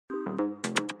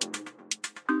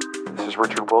is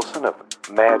Richard Wilson of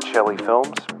Mad Shelley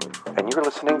Films, and you're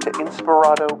listening to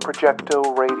Inspirato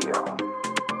Projecto Radio.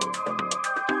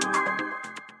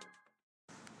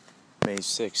 May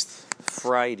 6th,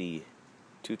 Friday,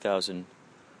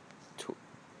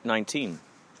 2019.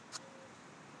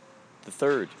 The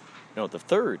 3rd. No, the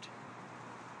 3rd.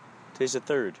 Today's the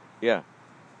 3rd, yeah.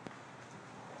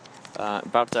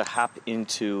 About to hop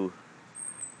into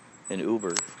an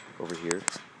Uber over here.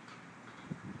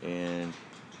 And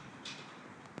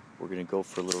we're going to go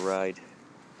for a little ride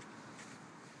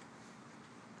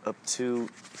up to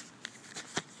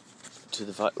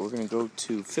the... We're going to go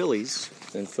to Philly's,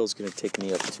 and Phil's going to take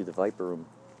me up to the Viper Room.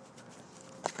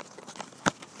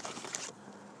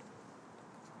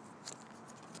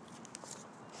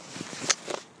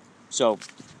 So,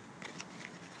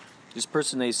 this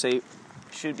person, they say,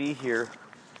 should be here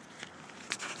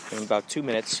in about 2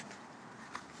 minutes.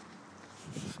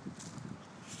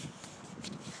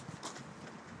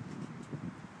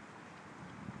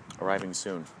 Arriving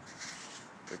soon.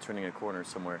 They're turning a corner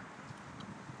somewhere.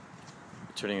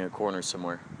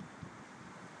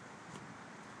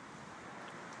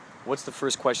 What's the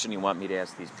first question you want me to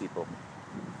ask these people?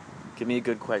 Give me a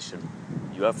good question.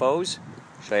 UFOs?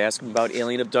 Should I ask them about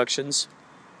alien abductions?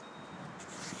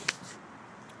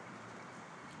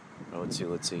 Oh, let's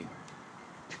see.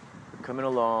 They're coming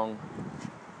along.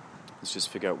 Let's just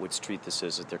figure out what street this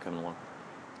is that they're coming along.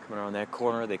 Coming around that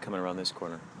corner, are they coming around this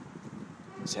corner?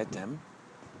 Is that them?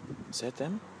 It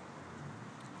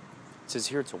says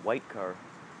here it's a white car.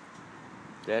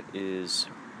 That is...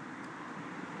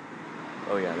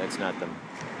 Oh yeah, that's not them.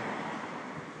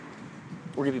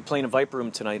 We're going to be playing a Viper Room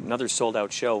tonight, another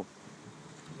sold-out show.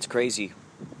 It's crazy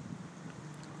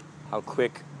how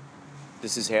quick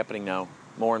this is happening now.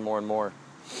 More and more and more.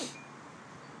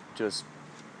 Just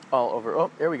all over.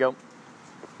 Oh, there we go.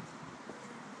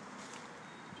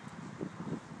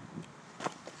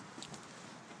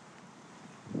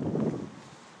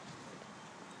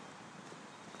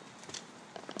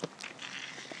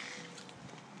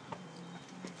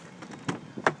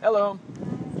 Hello.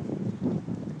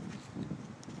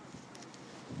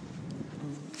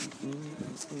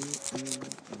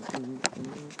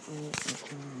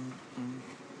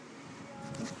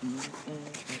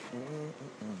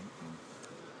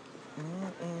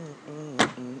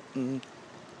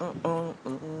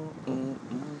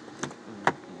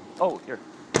 Oh, here.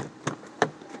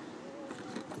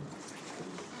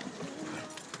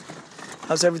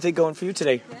 How's everything going for you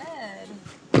today?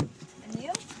 Good. And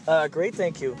you? Great,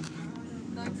 thank you.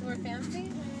 Going somewhere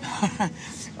fancy?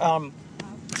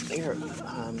 Here,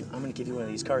 I'm going to give you one of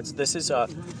these cards. This is a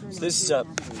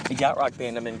yacht rock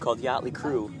band I'm in called Yachtly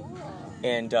Crew. Cool.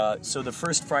 And so the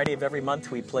first Friday of every month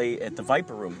we play at the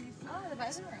Viper Room. Oh, the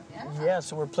Viper Room, yeah. Yeah,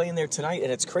 so we're playing there tonight,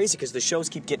 and it's crazy because the shows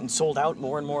keep getting sold out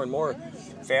more and more and more,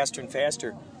 faster and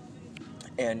faster.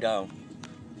 And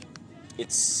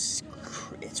it's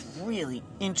really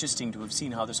interesting to have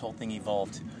seen how this whole thing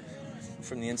evolved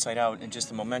from the inside out, and just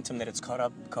the momentum that it's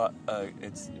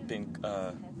it's been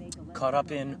caught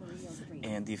up in,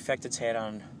 and the effect it's had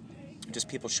on just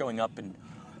people showing up, and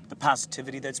the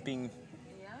positivity that's being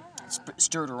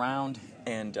stirred around,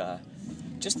 and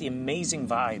just the amazing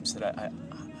vibes that I've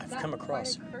come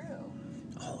across.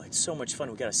 Oh, it's so much fun.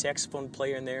 We got a saxophone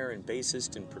player in there, and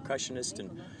bassist, and percussionist,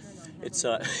 and it's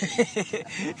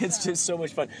it's just so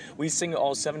much fun. We sing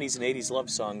all 70s and 80s love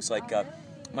songs like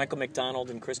Michael McDonald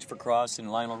and Christopher Cross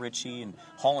and Lionel Richie and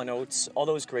Hall & Oates, all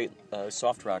those great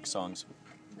soft rock songs.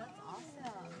 That's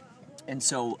awesome. And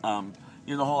so,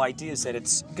 the whole idea is that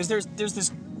it's... Because there's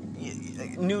this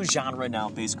new genre now,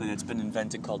 basically, that's been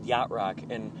invented called yacht rock.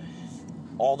 And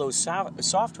all those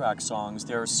soft rock songs,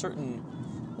 there are certain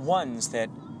ones that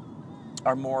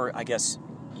are more, I guess,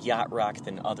 yacht rock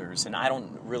than others. And I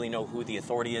don't really know who the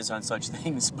authority is on such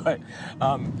things, but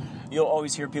you'll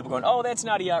always hear people going, oh, that's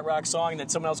not a yacht rock song, and then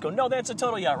someone else going, no, that's a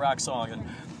total yacht rock song. And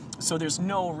so there's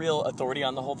no real authority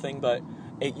on the whole thing, but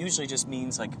it usually just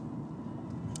means like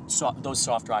those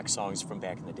soft rock songs from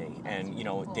back in the day. And,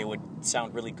 they would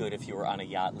sound really good if you were on a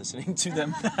yacht listening to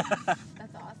them.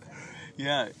 That's awesome.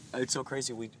 Yeah, it's so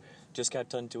crazy. We just got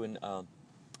done doing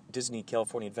Disney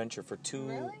California Adventure for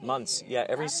 2 months. Yeah,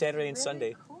 every Saturday and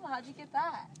Sunday. Cool. How'd you get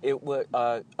that? It was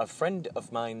a friend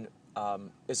of mine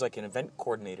is like an event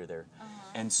coordinator there,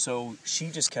 and so she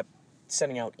just kept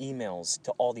sending out emails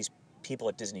to all these people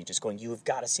at Disney, just going, "You've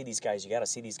got to see these guys. You got to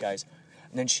see these guys."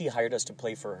 And then she hired us to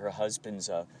play for her husband's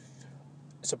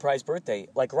surprise birthday,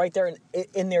 like right there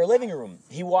in their living room.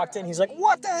 He walked in, he's like,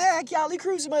 "What the heck? Yachtly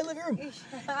Cruise in my living room."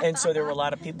 And so there were a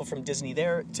lot of people from Disney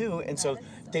there too, and so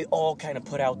they all kind of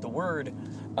put out the word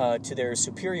to their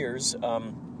superiors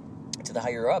to the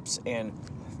higher ups, and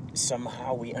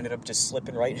somehow we ended up just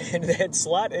slipping right into that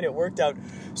slot, and it worked out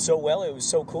so well. It was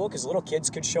so cool because little kids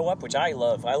could show up, which I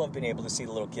love. I love being able to see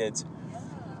the little kids,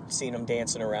 seeing them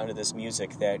dancing around to this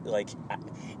music that, like,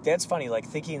 that's funny, like,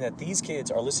 thinking that these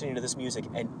kids are listening to this music,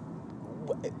 and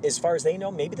as far as they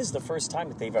know, maybe this is the first time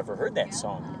that they've ever heard that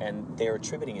song, and they're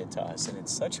attributing it to us, and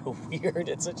it's such a weird,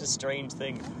 it's such a strange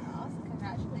thing. Awesome.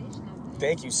 Congratulations.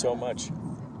 Thank you so much.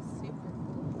 Super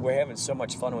cool. We're having so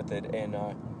much fun with it, and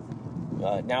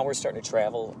now we're starting to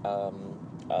travel,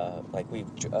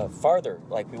 farther.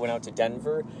 Like, we went out to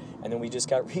Denver, and then we just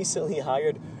got recently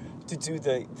hired to do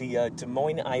the Des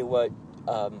Moines, Iowa,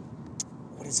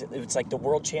 what is it? It's like the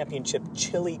World Championship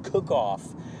Chili Cook-Off.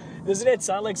 Doesn't it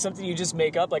sound like something you just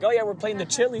make up? Like, oh yeah, we're playing the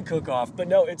Chili Cook-Off. But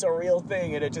no, it's a real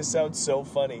thing, and it just sounds so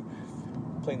funny.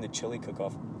 Playing the Chili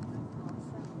Cook-Off.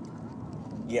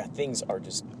 Yeah, things are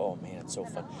just, oh man, it's so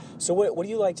fun. So what do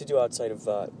you like to do outside of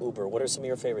Uber? What are some of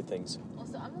your favorite things? Well,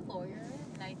 so I'm a lawyer,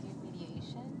 and I do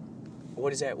mediation.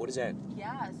 What is that?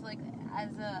 Yeah, so, like, as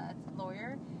a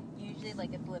lawyer, usually,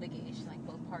 like, it's litigation. Like,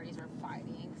 both parties are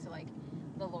fighting. So, like,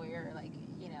 the lawyer, like,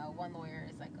 you know, one lawyer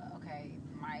is like, okay,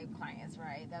 my client's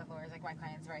right. That lawyer's like, my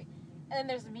client's right. And then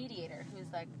there's a mediator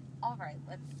who's like, all right,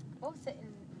 let's both sit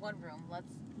in one room.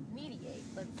 Let's mediate.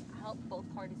 Let's help both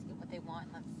parties get what they want,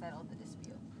 and let's settle the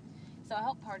dispute. So I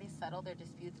help parties settle their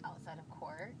disputes outside of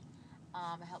court.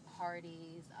 I help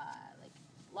parties, like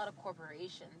a lot of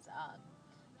corporations,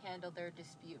 handle their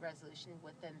dispute resolution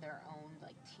within their own,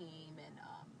 like, team and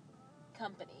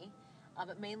company.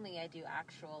 But mainly I do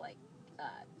actual, like,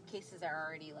 cases that are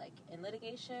already, like, in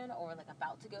litigation or, like,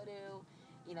 about to go to,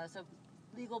 you know, so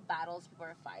legal battles people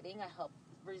are fighting, I help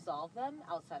resolve them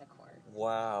outside of court.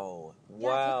 Wow.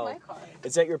 Yeah, take my card.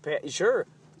 Is that your Sure.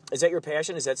 Is that your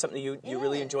passion? Is that something you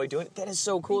really enjoy doing? That is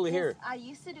so cool to hear. I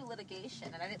used to do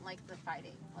litigation, and I didn't like the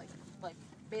fighting. Like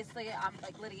basically,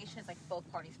 like, litigation is like both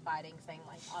parties fighting, saying,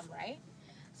 like, I'm right.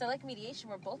 So, like, mediation,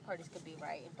 where both parties can be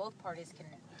right and both parties can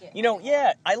get. You know,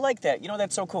 yeah, I like that. You know,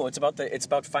 that's so cool. It's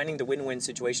about finding the win-win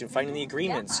situation, finding the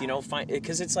agreements. Yeah. You know,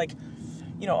 because it's like,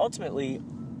 you know, ultimately,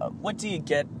 what do you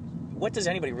get? What does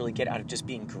anybody really get out of just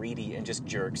being greedy and just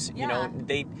jerks? Yeah. You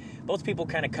know, both people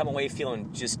kind of come away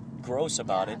feeling just gross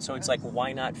about it. So it's like,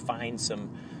 why not find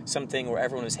something where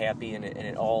everyone is happy and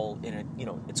it all, you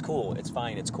know, it's cool, it's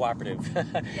fine, it's cooperative.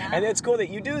 Yeah. And it's cool that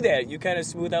you do that. You kind of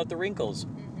smooth out the wrinkles.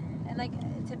 Mm-hmm. And, like,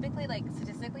 typically, like,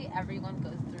 statistically, everyone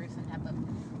goes through some type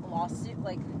of lawsuit.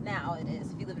 Like, now it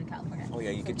is, if you live in California. Oh yeah,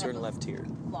 you can turn left here.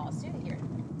 Lawsuit here.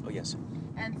 Oh yes.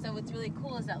 And so what's really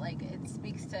cool is that, like, it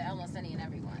speaks to almost any and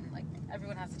everyone. Like,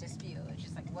 everyone has a dispute. It's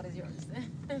just like, what is yours?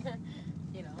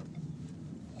 You know?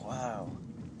 Wow.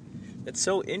 That's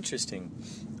so interesting.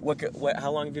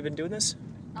 How long have you been doing this?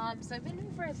 So I've been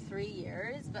doing it for 3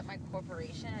 years, but my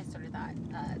corporation, I started that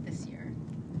this year.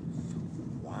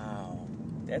 Wow.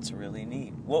 That's really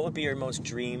neat. What would be your most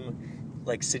dream,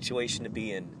 like, situation to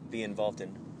be involved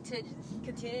in? To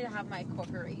continue to have my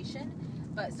corporation.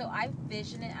 But so I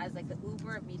vision it as, like, the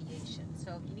Uber of mediation.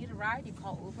 So if you need a ride, you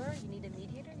call Uber. You need a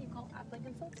mediator, you call Appling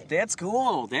Consulting. That's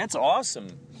cool. That's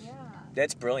awesome. Yeah.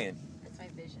 That's brilliant. That's my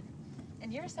vision.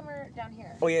 And you're somewhere down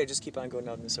here. Oh yeah, just keep on going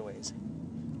down this a ways.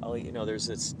 I'll let you know. There's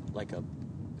this, like, a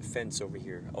fence over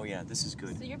here. Oh yeah, this is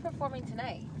good. So you're performing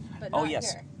tonight, but Oh not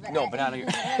yes. here. No, but not here.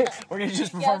 We're gonna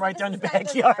just Yeah, perform so right this down the is kind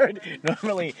of backyard.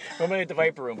 Normally at the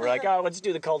Viper Room, we're like, oh, let's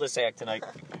do the cul-de-sac tonight.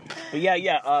 But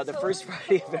yeah, the first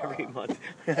Friday of every month.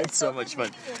 It's so much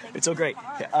fun. It's so great.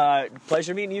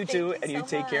 Pleasure meeting you too, and you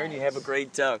take care, and you have a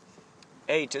great.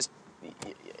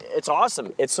 It's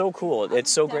awesome. It's so cool.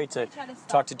 It's so great to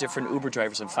talk to different Uber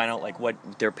drivers and find out, like, what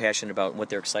they're passionate about, and what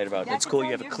they're excited about. Yeah, It's cool.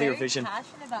 You have a clear vision.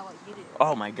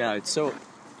 Oh my God, it's the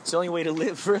only way to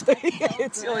live, really.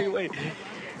 It's the only way.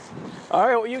 All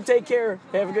right, well, you take care.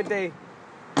 Have a good day.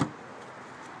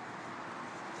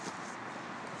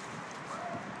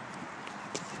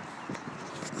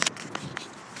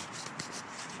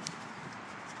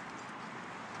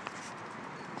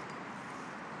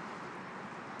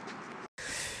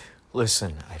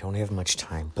 Listen, I don't have much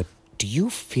time, but do you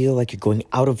feel like you're going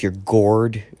out of your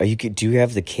gourd? Do you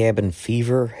have the cabin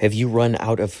fever? Have you run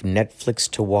out of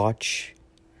Netflix to watch?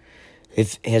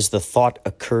 Has the thought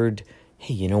occurred,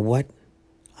 hey, you know what?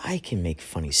 I can make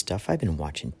funny stuff. I've been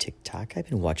watching TikTok. I've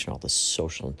been watching all the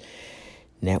social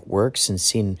networks and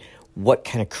seeing what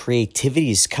kind of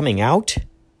creativity is coming out.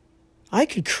 I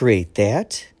could create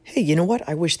that. Hey, you know what?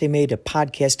 I wish they made a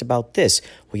podcast about this.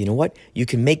 Well, you know what? You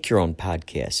can make your own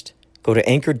podcast. Go to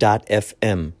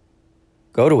anchor.fm.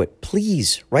 Go to it,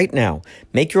 please, right now.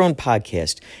 Make your own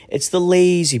podcast. It's the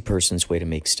lazy person's way to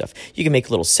make stuff. You can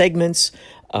make little segments.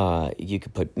 You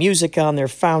could put music on there,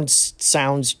 found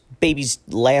sounds, babies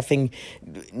laughing,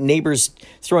 neighbors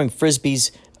throwing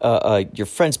frisbees, your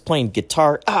friends playing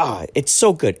guitar. It's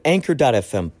so good.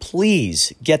 Anchor.fm.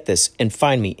 Please get this and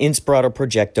find me, Inspirato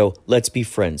Projecto. Let's be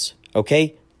friends.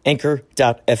 Okay?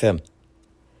 Anchor.fm.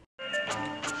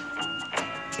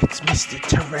 It's Mr.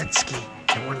 Turetsky,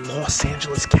 and we're in Los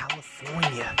Angeles,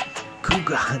 California,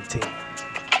 cougar hunting.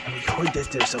 And we heard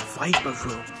that there's a viper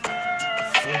room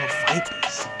full of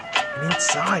vipers. And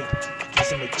inside,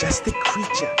 there's a majestic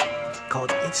creature called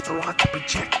Inspirato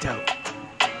Projecto.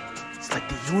 It's like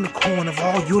the unicorn of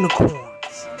all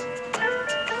unicorns.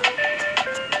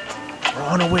 We're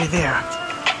on our way there.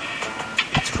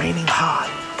 It's raining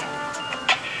hard.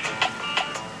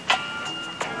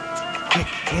 Quick,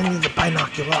 hand me the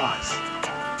binoculars.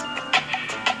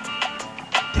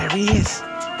 There he is.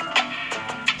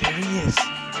 There he is.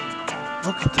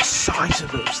 Look at the size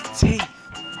of those teeth.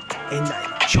 And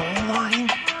that jawline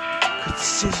could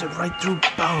scissor right through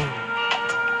bone.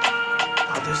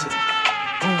 Oh, there's a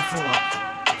room full of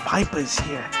vipers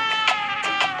here.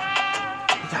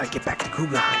 We gotta get back to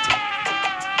cougar hunting.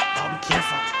 Oh, be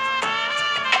careful.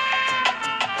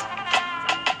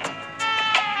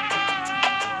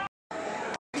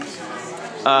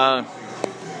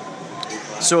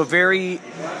 So a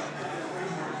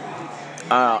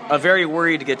very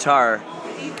worried guitar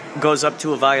goes up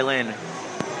to a violin, and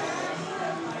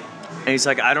he's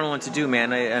like, I don't know what to do,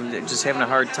 man. I'm just having a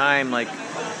hard time. Like,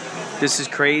 this is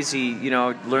crazy,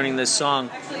 learning this song.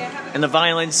 And the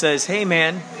violin says, hey,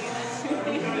 man,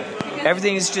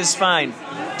 everything is just fine.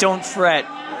 Don't fret.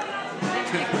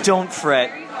 Don't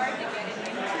fret.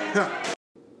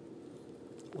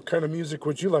 What kind of music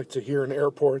would you like to hear in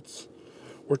airports?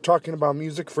 We're talking about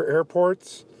music for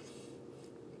airports.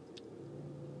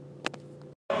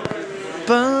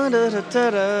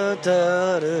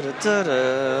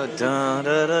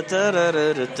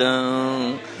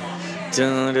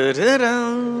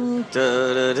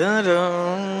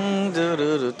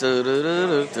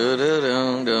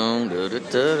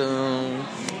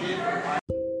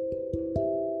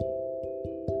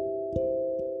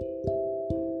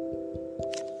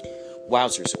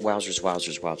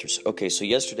 Wowzers. Okay, so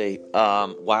yesterday,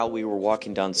 while we were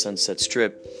walking down Sunset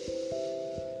Strip,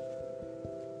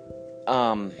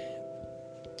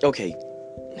 okay,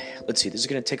 let's see, this is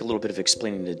going to take a little bit of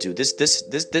explaining to do.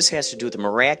 This has to do with a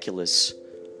miraculous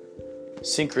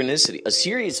synchronicity, a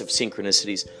series of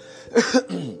synchronicities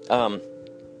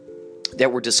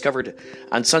that were discovered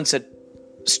on Sunset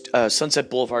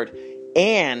Boulevard,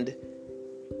 and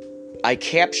I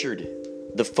captured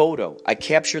the photo. I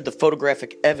captured the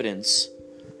photographic evidence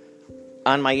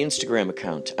on my Instagram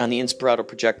account, on the Inspirato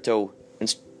Projecto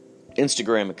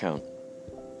Instagram account,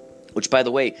 which, by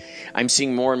the way, I'm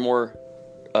seeing more and more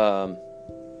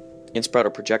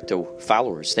Inspirato Projecto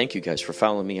followers. Thank you guys for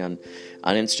following me on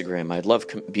Instagram. I love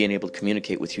being able to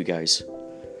communicate with you guys.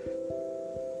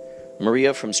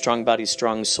 Maria from Strong Body,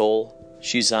 Strong Soul,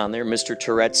 she's on there. Mr.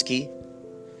 Turetsky,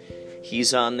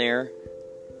 he's on there.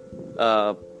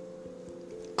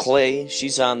 Clay,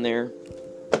 she's on there.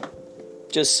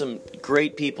 Just some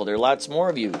great people. There are lots more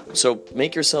of you. So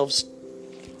make yourselves,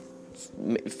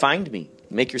 find me.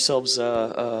 Make yourselves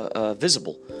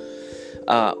visible.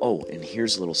 And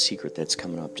here's a little secret that's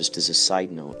coming up, just as a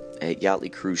side note. At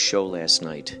Yachtly Cruise Show last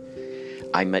night,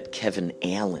 I met Kevin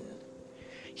Allen.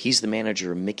 He's the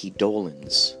manager of Mickey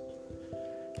Dolenz.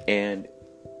 And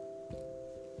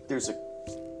there's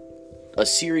a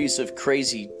series of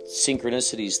crazy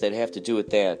synchronicities that have to do with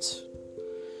that,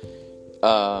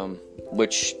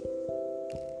 which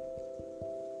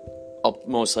I'll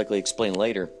most likely explain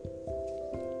later.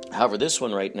 However, this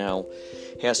one right now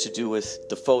has to do with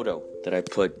the photo that I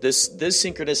put. This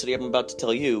synchronicity I'm about to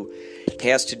tell you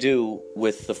has to do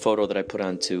with the photo that I put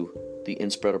onto the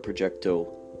Inspirato Projecto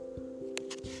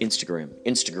Instagram.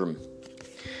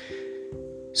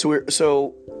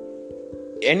 So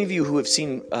any of you who have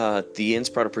seen the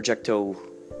Inspirato Projecto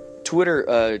Twitter,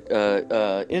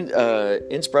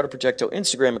 Inspirato Projecto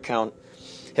Instagram account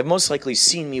have most likely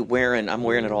seen me wearing, I'm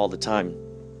wearing it all the time,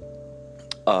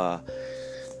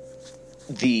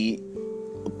 the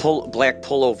black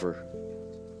pullover.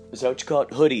 Is that what you call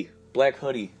it? Hoodie. Black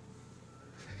hoodie.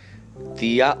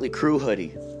 The Yachtly Crew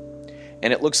hoodie.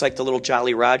 And it looks like the little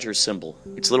Jolly Roger symbol.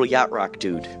 It's a little yacht rock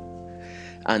dude.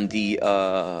 On the,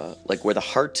 like where the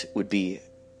heart would be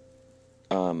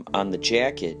on the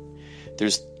jacket,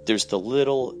 there's the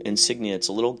little insignia. It's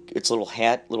a little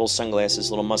hat, little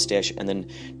sunglasses, little mustache, and then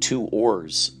two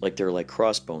oars, like they're like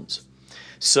crossbones.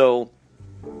 So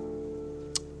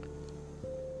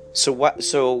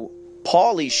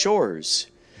Pauly Shores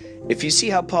if you see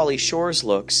how Pauly Shore's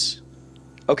looks,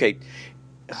 okay,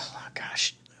 oh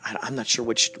gosh, I'm not sure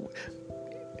which.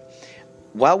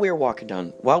 While we were walking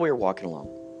along,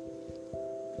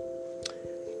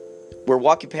 we're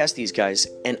walking past these guys,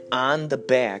 and on the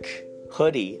back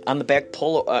hoodie, on the back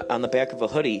polo, on the back of a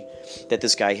hoodie that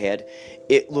this guy had,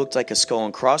 it looked like a skull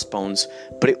and crossbones,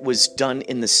 but it was done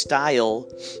in the style,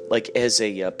 like as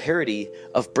a parody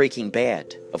of Breaking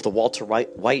Bad, of the Walter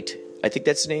White, I think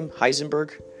that's the name,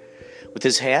 Heisenberg, with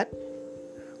his hat,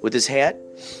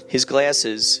 his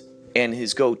glasses, and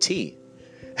his goatee.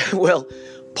 Well,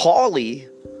 Pauly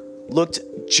looked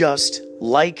just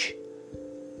like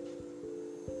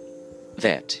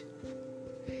that.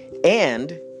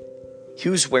 And he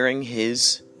was wearing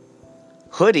his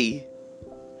hoodie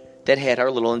that had our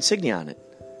little insignia on it.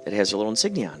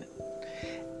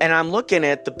 And I'm looking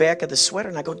at the back of the sweater,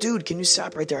 and I go, dude, can you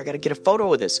stop right there? I got to get a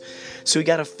photo of this. So we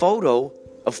got a photo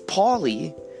of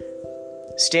Pauly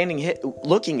standing,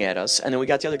 looking at us, and then we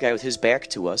got the other guy with his back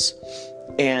to us.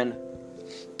 And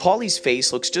Pauly's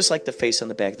face looks just like the face on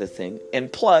the back of the thing,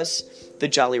 and plus the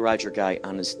Jolly Roger guy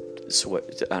on his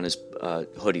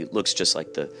hoodie looks just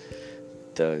like the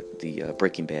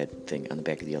Breaking Bad thing on the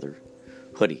back of the other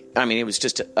hoodie. I mean, it was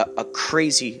just a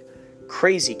crazy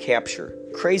capture.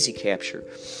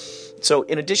 So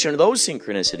in addition to those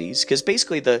synchronicities, because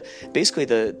basically the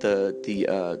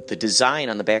design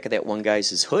on the back of that one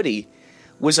guy's hoodie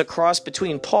was a cross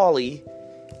between Pauly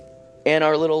and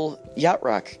our little yacht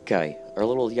rock guy, our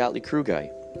little Yachtly Crew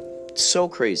guy. So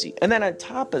crazy. And then on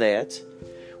top of that,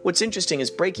 what's interesting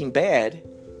is Breaking Bad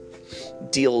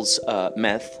deals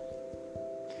meth,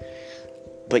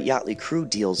 but Yachtly Crew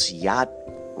deals yacht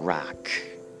rocks.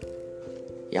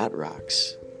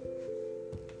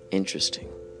 Interesting.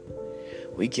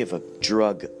 We give a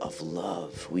drug of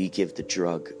love. We give the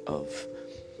drug of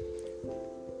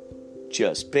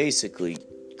just basically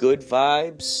good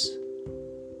vibes,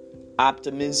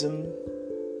 optimism,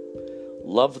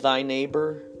 love thy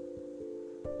neighbor,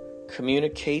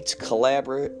 communicate,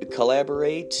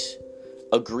 collaborate,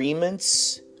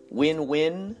 agreements,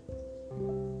 win-win.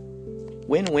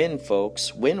 Win-win,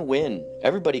 folks. Win-win.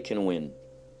 Everybody can win.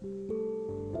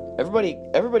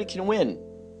 Everybody can win.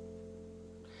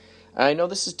 I know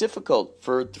this is difficult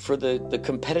for the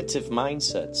competitive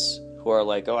mindsets who are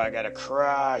like, oh, I gotta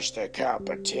crush the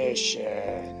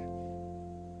competition.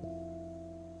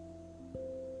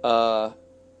 The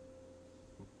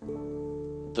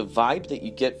vibe that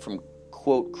you get from,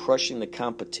 quote, crushing the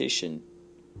competition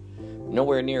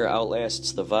nowhere near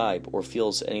outlasts the vibe or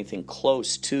feels anything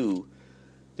close to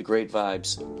the great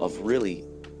vibes of really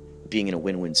being in a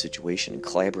win-win situation and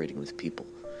collaborating with people.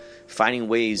 Finding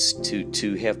ways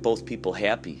to have both people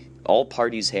happy, all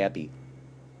parties happy.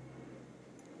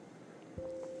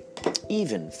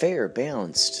 Even, fair,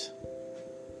 balanced.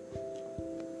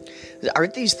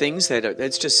 Aren't these things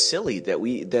that's just silly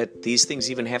that these things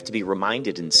even have to be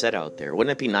reminded and said out there?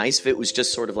 Wouldn't it be nice if it was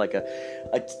just sort of like a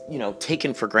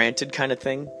taken for granted kind of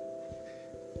thing?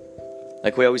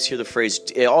 Like we always hear the phrase,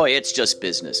 "Oh, it's just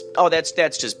business." Oh, that's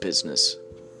just business.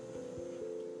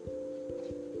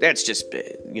 That's just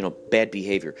bad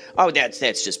behavior. Oh, that's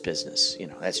just business.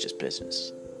 That's just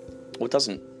business. Well, it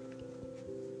doesn't.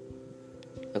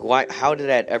 Like why? How did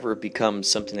that ever become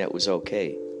something that was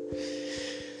okay?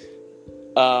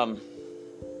 All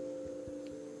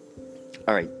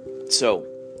right. So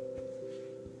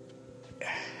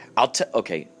I'll tell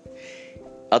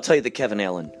you the Kevin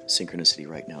Allen synchronicity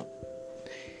right now.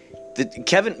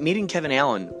 Meeting Kevin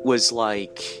Allen was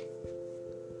like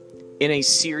in a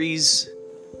series.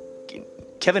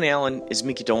 Kevin Allen is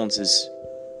Mickey Dolenz'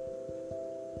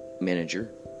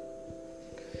 manager,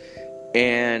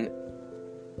 and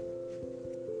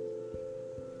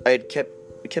I had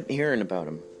kept hearing about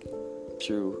him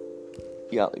through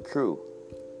Yachtly Crew.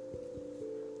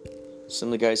 Some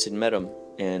of the guys had met him,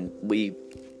 and we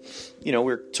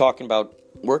were talking about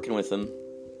working with him,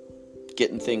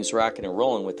 getting things rocking and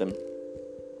rolling with him.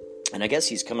 And I guess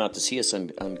he's come out to see us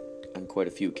on quite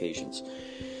a few occasions.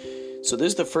 So this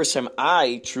is the first time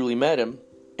I truly met him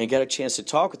and got a chance to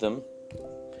talk with him.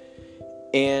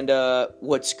 And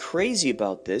what's crazy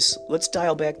about this, let's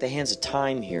dial back the hands of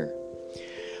time here.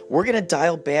 We're going to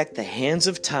dial back the hands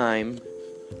of time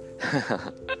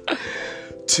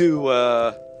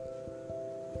to,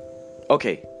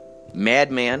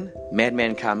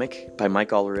 Madman comic by Mike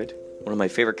Allred, one of my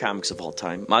favorite comics of all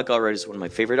time. Mike Allred is one of my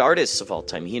favorite artists of all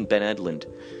time. He and Ben Edlund.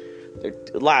 There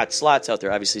are lots out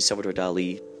there. Obviously, Salvador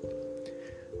Dali,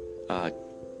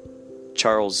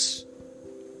 Charles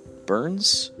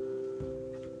Burns,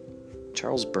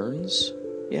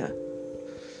 yeah.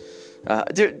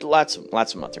 There are lots of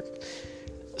them out there.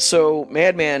 So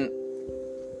Madman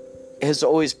has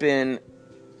always been,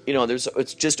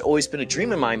 it's just always been a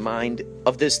dream in my mind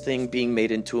of this thing being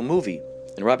made into a movie.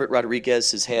 And Robert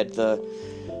Rodriguez has had the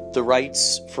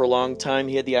rights for a long time.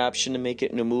 He had the option to make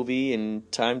it in a movie,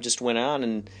 and time just went on,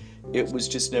 and it was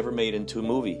just never made into a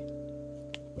movie.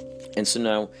 And so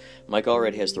now Mike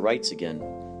Allred has the rights again.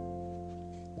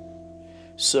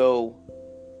 So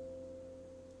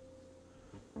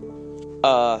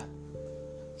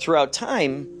throughout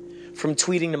time, from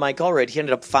tweeting to Mike Allred, he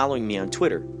ended up following me on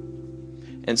Twitter.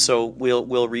 And so we'll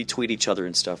retweet each other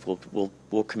and stuff.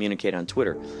 We'll communicate on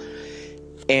Twitter.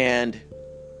 And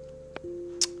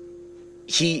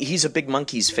he's a big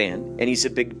Monkees fan, and he's a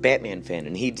big Batman fan,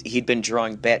 and he'd been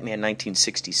drawing Batman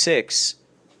 1966.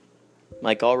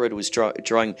 Mike Allred was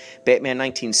drawing Batman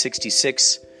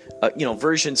 1966,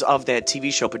 versions of that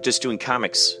TV show, but just doing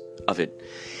comics of it.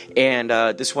 And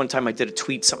this one time I did a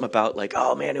tweet, something about like,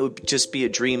 oh man, it would just be a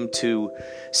dream to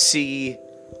see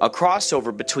a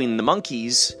crossover between the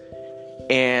Monkees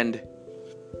and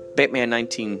Batman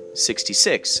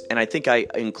 1966, and I think I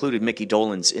included Mickey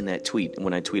Dolenz in that tweet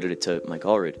when I tweeted it to Mike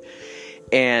Allred,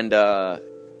 and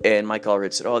Mike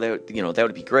Allred said, "Oh, that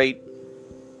would be great."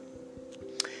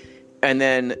 And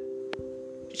then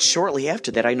shortly after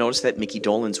that, I noticed that Mickey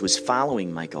Dolenz was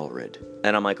following Mike Allred,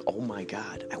 and I'm like, "Oh my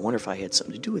God! I wonder if I had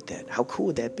something to do with that. How cool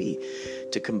would that be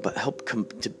to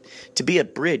be a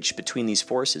bridge between these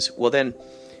forces?" Well, then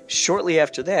shortly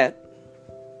after that,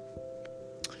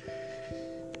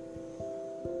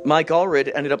 Mike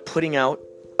Allred ended up putting out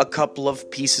a couple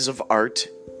of pieces of art,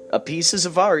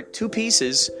 two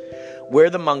pieces,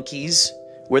 where the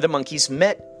Monkees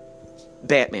met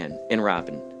Batman and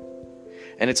Robin.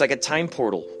 And it's like a time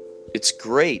portal. It's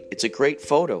great. It's a great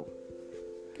photo.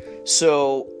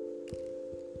 So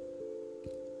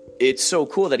it's so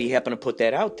cool that he happened to put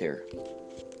that out there.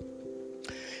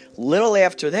 Little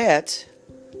after that,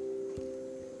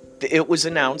 it was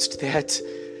announced that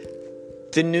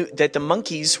the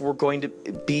Monkees were going to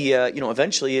be,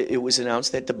 eventually it was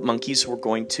announced that the Monkees were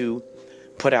going to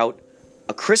put out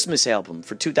a Christmas album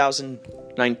for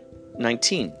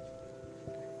 2019.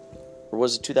 Or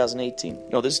was it 2018?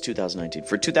 No, this is 2019.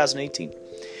 For 2018.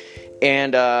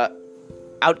 And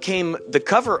out came the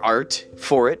cover art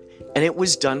for it, and it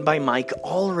was done by Mike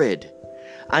Allred.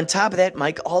 On top of that,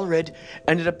 Mike Allred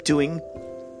ended up doing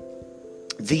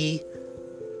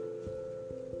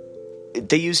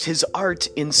they used his art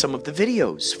in some of the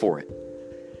videos for it.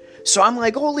 So I'm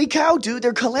like, holy cow, dude,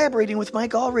 they're collaborating with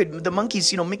Mike Allred. The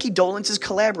Monkees, Mickey Dolenz is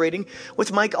collaborating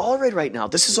with Mike Allred right now.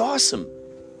 This is awesome.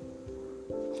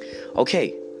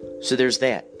 Okay, so there's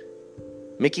that.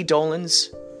 Mickey Dolenz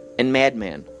and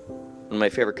Madman, one of my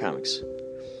favorite comics.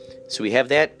 So we have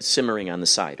that simmering on the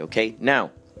side, okay?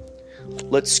 Now,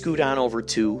 let's scoot on over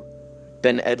to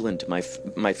Ben Edlund,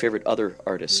 my favorite other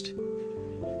artist,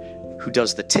 who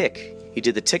does The Tick. He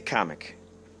did the Tick comic.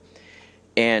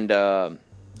 And I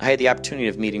had the opportunity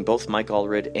of meeting both Mike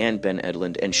Allred and Ben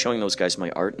Edlund and showing those guys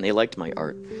my art, and they liked my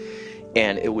art.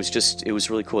 And it was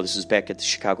really cool. This was back at the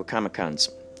Chicago Comic Cons.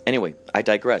 Anyway, I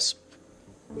digress.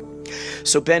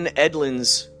 So Ben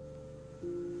Edlund's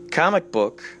comic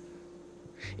book,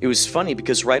 it was funny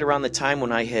because right around the time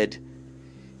when I had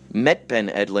met Ben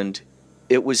Edlund,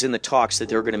 it was in the talks that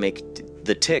they were going to make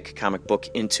the Tick comic book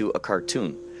into a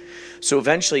cartoon. So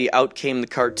eventually out came the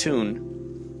cartoon.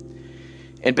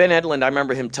 And Ben Edlund, I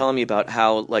remember him telling me about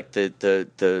how like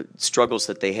the struggles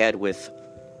that they had with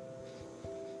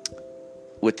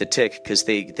the Tick, because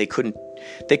they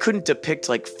couldn't depict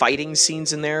like fighting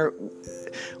scenes in there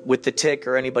with the Tick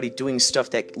or anybody doing stuff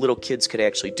that little kids could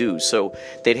actually do. So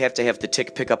they'd have to have the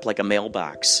Tick pick up like a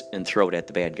mailbox and throw it at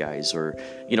the bad guys, or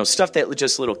stuff that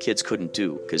just little kids couldn't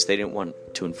do because they didn't want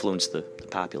to influence the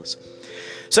populace.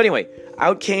 So anyway,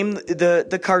 out came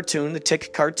the cartoon, the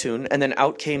Tick cartoon, and then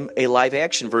out came a live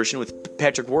action version with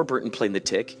Patrick Warburton playing the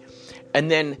Tick, and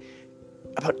then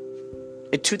about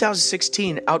in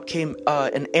 2016, out came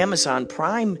an Amazon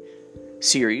Prime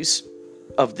series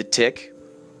of The Tick,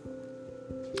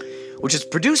 which is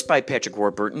produced by Patrick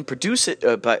Warburton, produced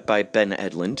by Ben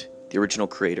Edlund, the original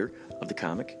creator of the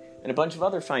comic, and a bunch of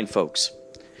other fine folks.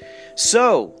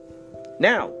 So,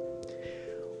 now,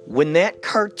 when that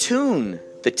cartoon,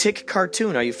 the Tick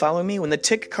cartoon, are you following me? When the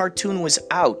Tick cartoon was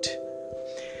out,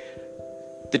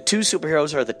 the two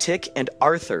superheroes are the Tick and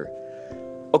Arthur.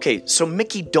 Okay, so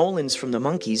Mickey Dolenz from the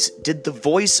Monkees did the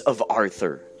voice of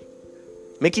Arthur.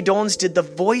 Mickey Dolenz did the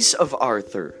voice of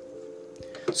Arthur.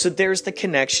 So there's the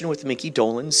connection with Mickey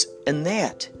Dolenz and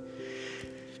that.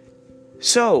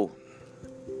 So,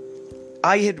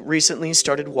 I had recently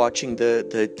started watching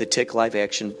the Tick live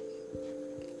action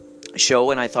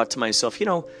show, and I thought to myself,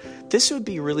 this would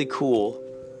be really cool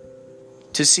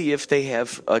to see if they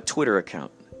have a Twitter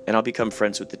account, and I'll become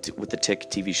friends with the Tick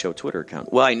TV show Twitter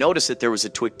account. Well, I noticed that there was a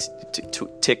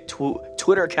Tick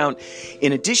Twitter account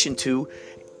in addition to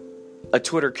a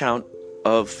Twitter account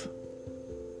of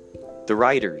the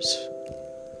writers.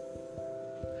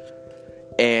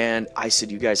 And I said,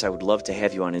 you guys, I would love to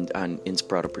have you on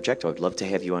Inspirato Projecto. I would love to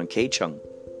have you on K-Chung.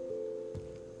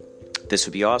 This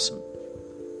would be awesome.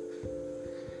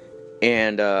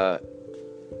 And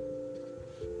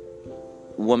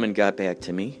woman got back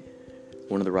to me,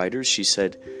 one of the writers. She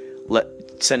said,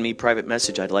 send me a private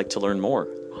message. I'd like to learn more.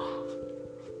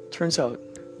 Turns out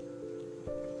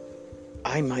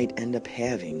I might end up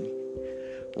having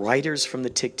writers from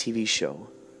the Tick TV show.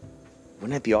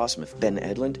 Wouldn't that be awesome if Ben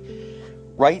Edlund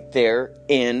right there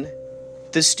in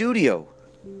the studio?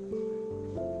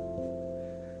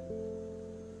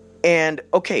 And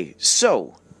okay,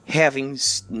 so having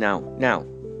now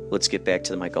let's get back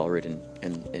to the Mike Allred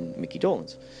and Mickey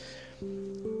Dolenz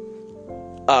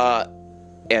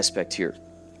aspect here.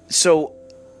 So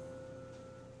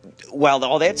while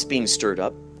all that's being stirred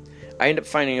up, I end up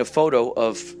finding a photo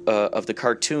of the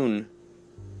cartoon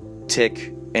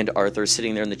Tick and Arthur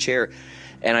sitting there in the chair,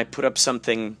 and I put up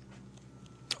something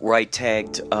where I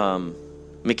tagged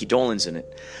Mickey Dolenz in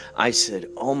it. I said,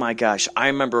 oh my gosh, I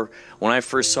remember when I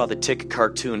first saw the Tick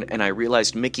cartoon and I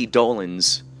realized Mickey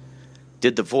Dolenz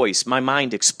did the voice, my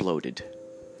mind exploded.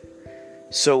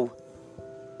 So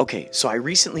I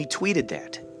recently tweeted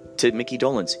that to Mickey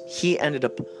Dolenz. He ended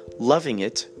up loving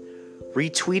it,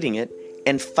 retweeting it,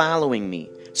 and following me.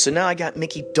 So now I got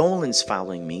Mickey Dolenz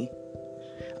following me.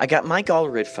 I got Mike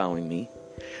Allred following me.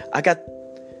 I got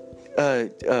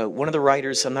one of the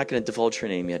writers, I'm not going to divulge her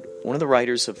name yet, one of the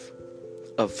writers of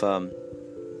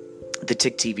the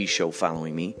Tick TV show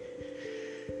following me.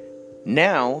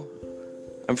 Now,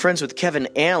 I'm friends with Kevin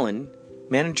Allen,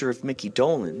 manager of Mickey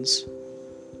Dolenz.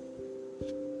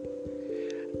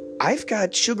 I've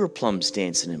got sugar plums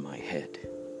dancing in my head.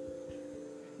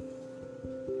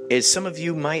 As some of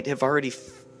you might have already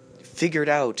figured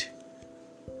out,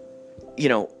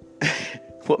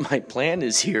 what my plan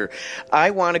is here.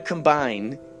 I want to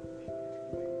combine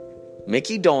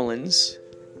Mickey Dolenz,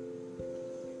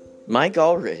 Mike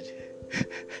Allred,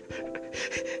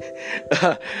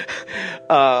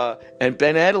 and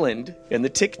Ben Edlund and the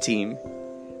Tick team,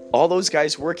 all those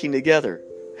guys working together.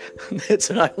 That's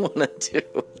what I want to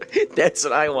do. That's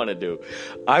what I want to do.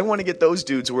 I want to get those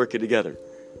dudes working together.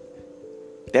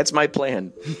 That's my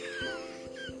plan.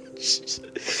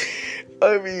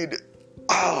 I mean,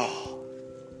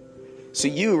 So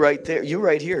you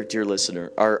right here, dear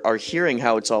listener, are hearing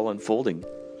how it's all unfolding.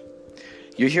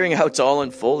 You're hearing how it's all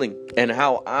unfolding and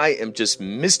how I am just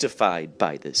mystified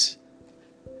by this.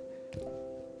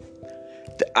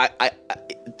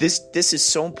 This is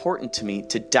so important to me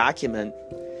to document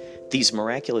these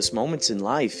miraculous moments in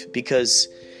life, because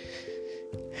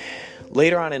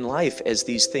later on in life, as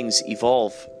these things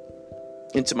evolve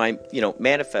into my,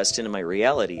 manifest into my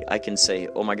reality, I can say,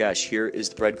 oh my gosh, here is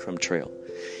the breadcrumb trail.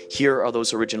 Here are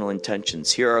those original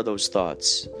intentions. Here are those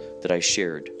thoughts that I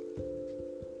shared.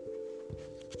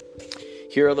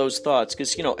 Here are those thoughts,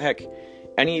 because, heck,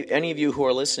 any of you who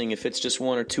are listening, if it's just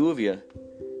one or two of you,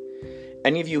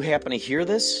 any of you happen to hear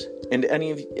this, and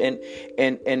any of you, and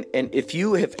if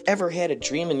you have ever had a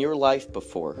dream in your life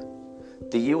before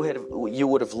that you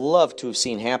would have loved to have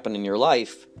seen happen in your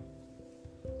life,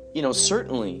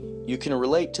 certainly you can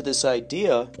relate to this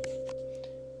idea.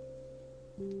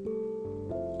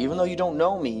 Even though you don't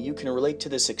know me, you can relate to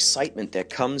this excitement that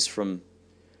comes from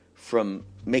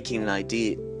making an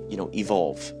idea,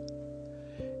 evolve,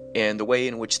 and the way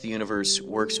in which the universe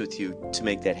works with you to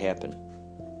make that happen.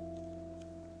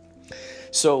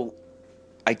 So,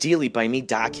 ideally, by me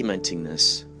documenting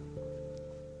this,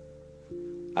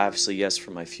 obviously, yes,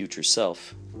 for my future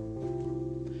self,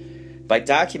 by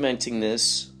documenting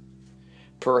this,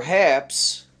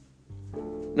 perhaps,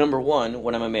 number one,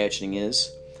 what I'm imagining is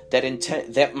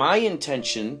that my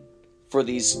intention for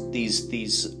these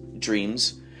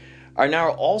dreams are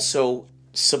now also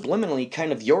subliminally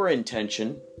kind of your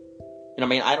intention. And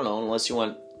I don't know, unless you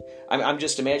want. I'm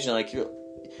just imagining, like,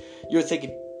 you're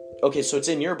thinking, okay, so it's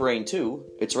in your brain too.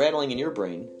 It's rattling in your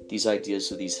brain, these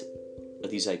ideas of these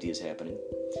ideas happening.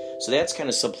 So that's kind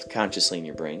of subconsciously in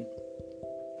your brain.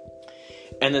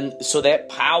 And then, so that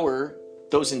power,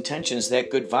 those intentions, that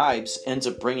good vibes, ends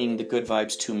up bringing the good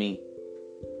vibes to me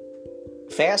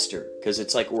faster, because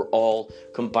it's like we're all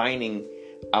combining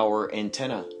our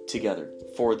antenna together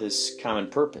for this common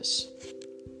purpose.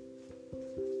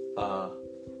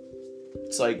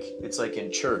 It's like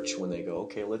in church when they go,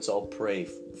 okay, let's all pray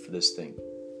for this thing.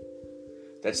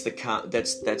 That's the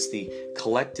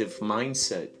collective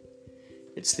mindset.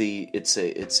 It's the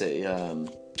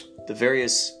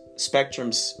various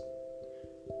spectrums,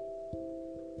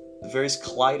 the various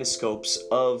kaleidoscopes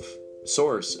of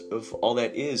source, of all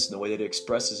that is, and the way that it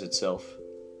expresses itself.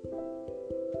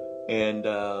 And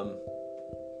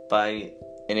by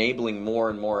enabling more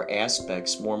and more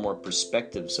aspects, more and more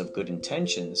perspectives of good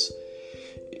intentions,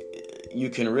 you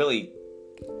can really,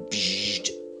 you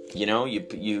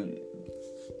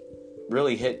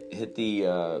really hit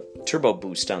the turbo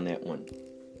boost on that one.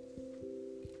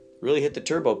 Really hit the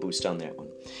turbo boost on that one.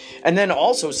 And then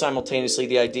also simultaneously,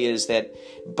 the idea is that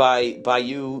by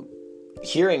you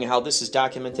hearing how this is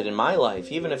documented in my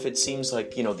life, even if it seems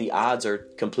like, the odds are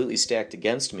completely stacked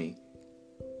against me,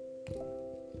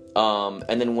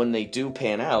 and then when they do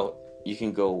pan out, you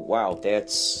can go, wow,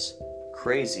 that's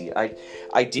crazy.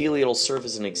 Ideally, it'll serve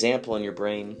as an example in your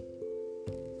brain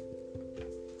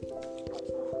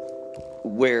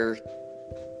where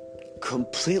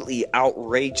completely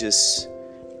outrageous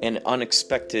and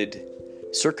unexpected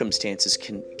circumstances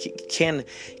can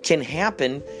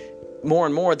happen more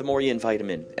and more the more you invite them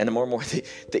in, and the more and more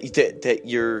that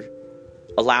you're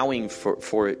allowing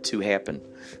for it to happen.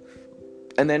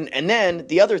 And then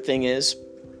the other thing is,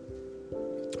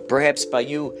 perhaps by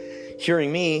you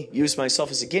hearing me use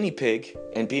myself as a guinea pig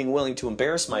and being willing to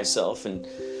embarrass myself and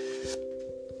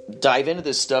dive into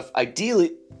this stuff,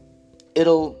 ideally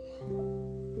it'll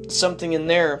something in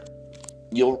there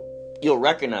you'll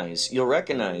recognize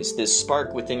this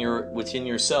spark within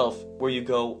yourself where you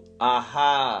go,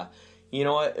 aha, you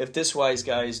know what, if this wise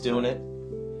guy is doing it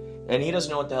and he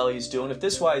doesn't know what the hell he's doing, if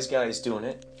this wise guy is doing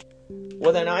it,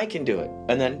 well, then I can do it.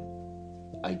 And then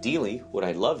ideally what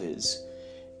I'd love is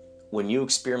when you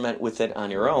experiment with it on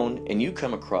your own and you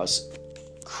come across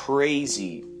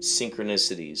crazy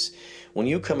synchronicities, when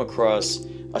you come across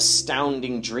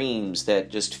astounding dreams that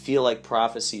just feel like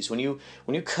prophecies, when you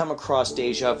come across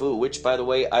deja vu, which, by the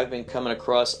way, I've been coming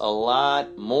across a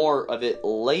lot more of it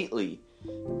lately,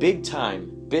 big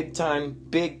time.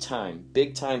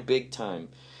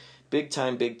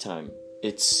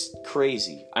 It's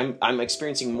crazy. I'm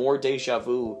experiencing more deja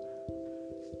vu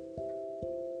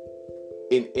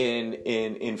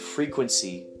in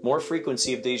frequency, more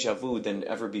frequency of deja vu than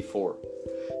ever before.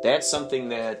 That's something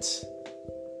that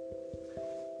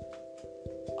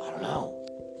I don't know.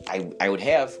 I would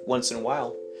have once in a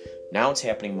while. Now it's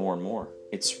happening more and more.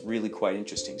 It's really quite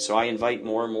interesting. So I invite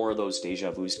more and more of those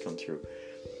deja vus to come through.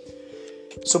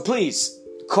 So please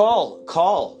call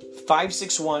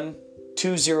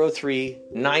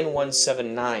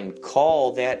 561-203-9179.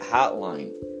 Call that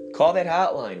hotline.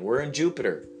 We're in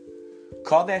Jupiter.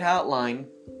 Call that hotline,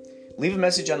 leave a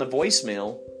message on the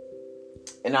voicemail,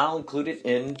 and I'll include it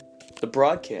in the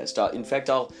broadcast. In fact,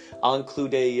 I'll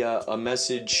include a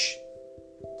message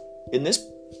in this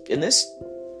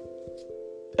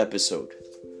episode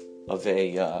of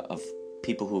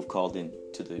people who have called in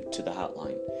to the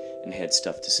hotline and had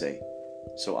stuff to say.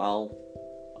 So I'll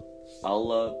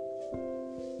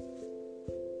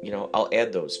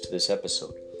add those to this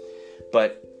episode.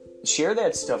 But share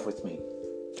that stuff with me.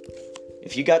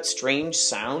 If you got strange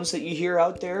sounds that you hear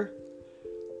out there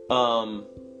in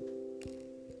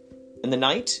the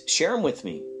night, share them with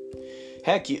me.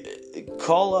 Heck,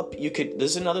 call up. This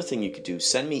is another thing you could do.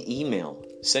 Send me email.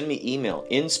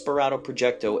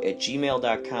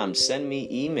 inspiratoprojecto@gmail.com. Send me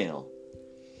email.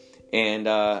 And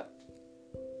I'll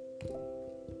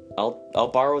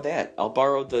borrow that. I'll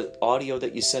borrow the audio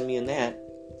that you send me in that.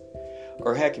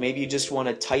 Or heck, maybe you just want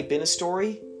to type in a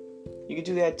story. You can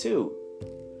do that too.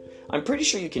 I'm pretty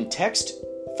sure you can text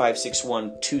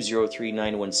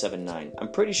 561-203-9179.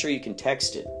 I'm pretty sure you can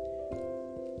text it.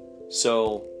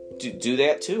 So do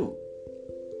that too.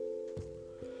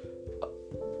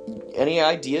 Any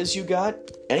ideas you got?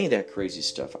 Any of that crazy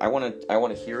stuff. I want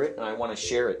to hear it and I want to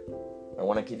share it. I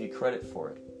want to give you credit for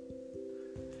it.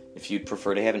 If you'd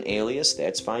prefer to have an alias,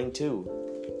 that's fine too.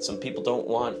 Some people don't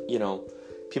want,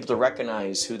 people to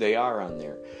recognize who they are on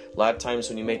there. A lot of times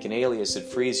when you make an alias, it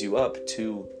frees you up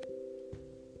to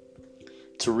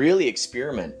really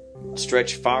experiment,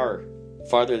 stretch farther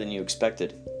than you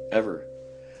expected, ever.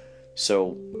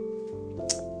 So,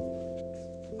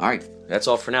 all right, that's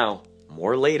all for now.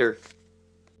 More later.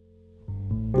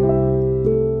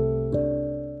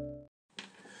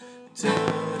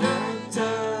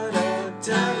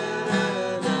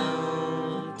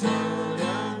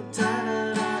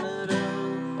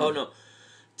 Oh no.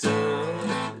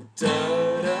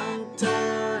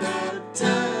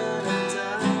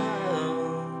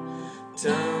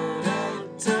 Dun,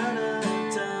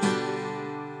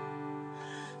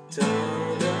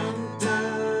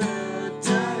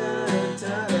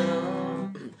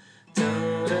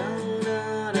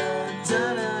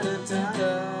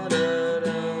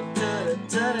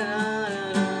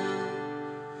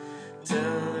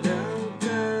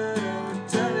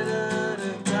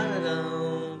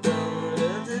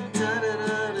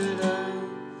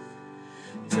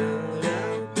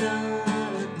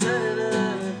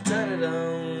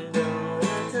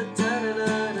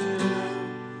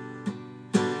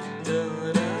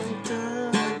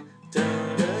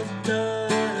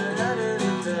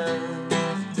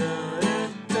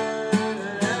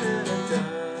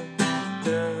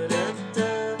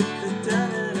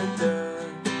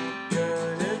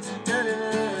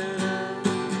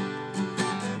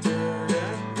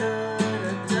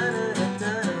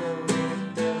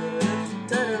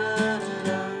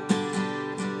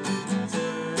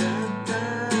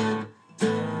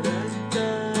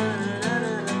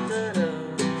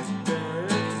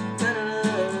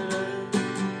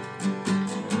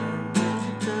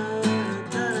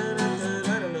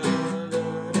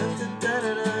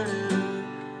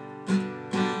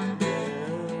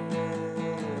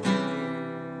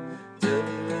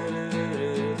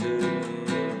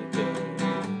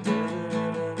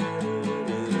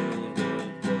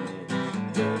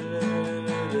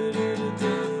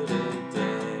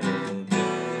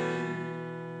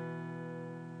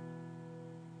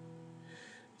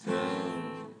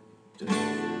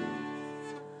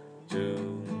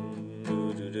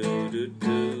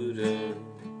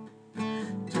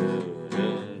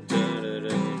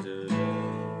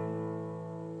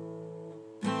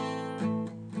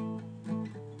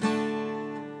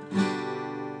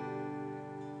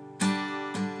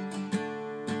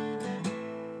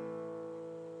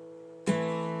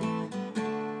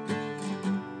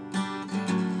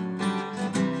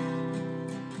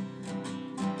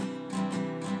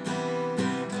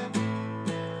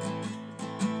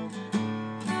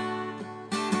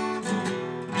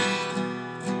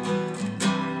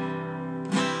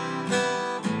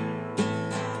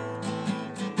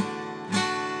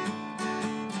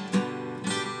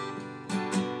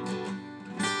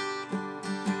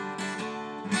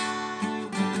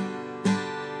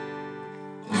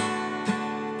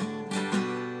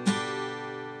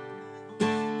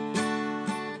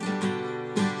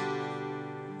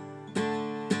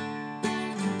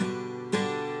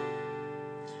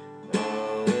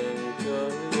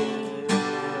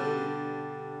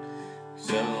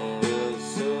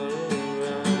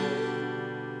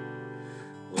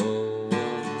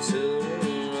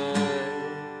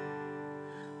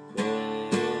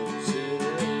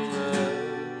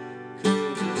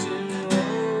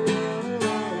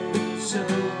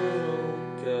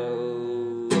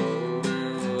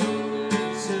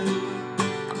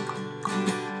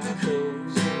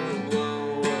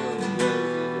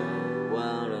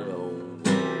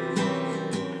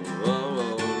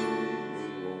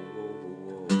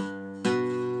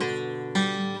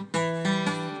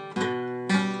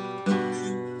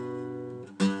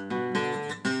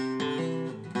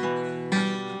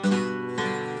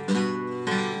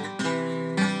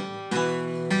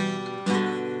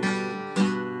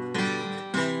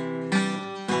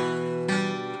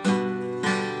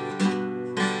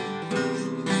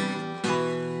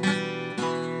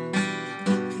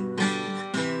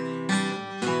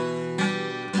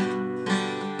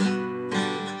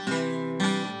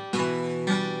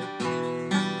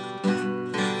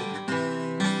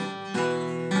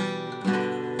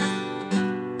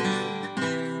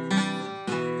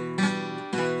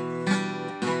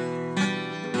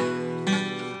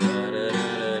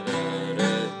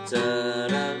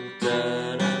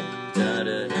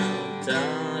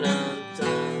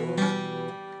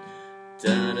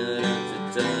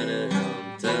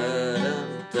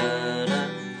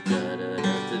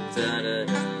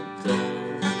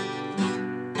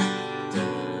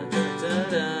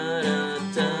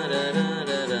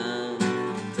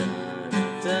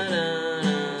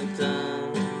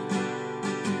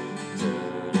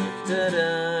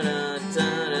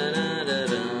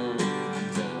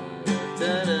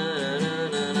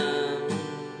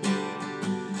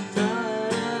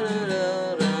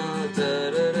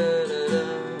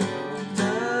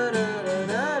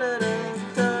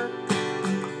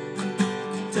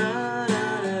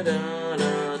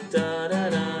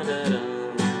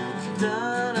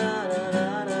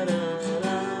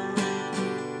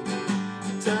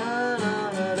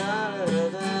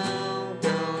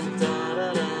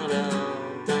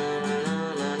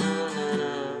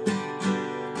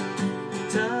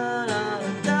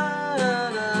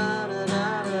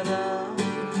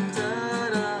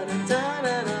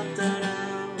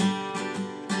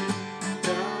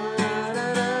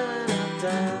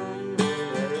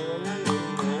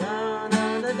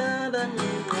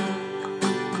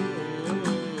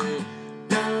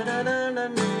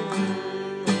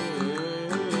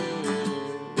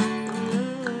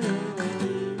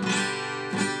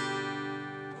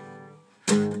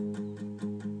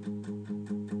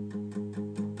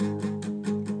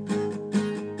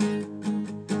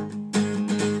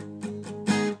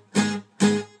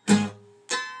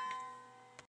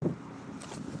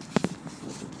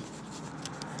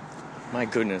 My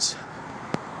goodness.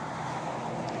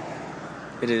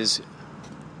 It is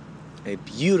a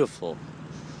beautiful,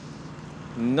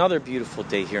 another beautiful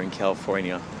day here in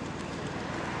California.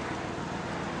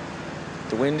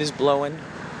 The wind is blowing.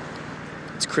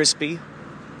 It's crispy.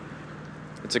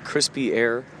 It's a crispy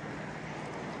air.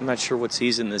 I'm not sure what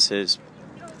season this is,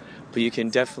 but you can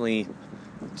definitely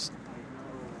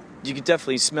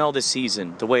smell the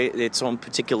season, the way its own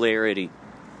particularity.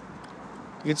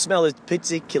 You can smell the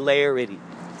particularity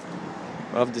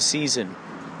of the season.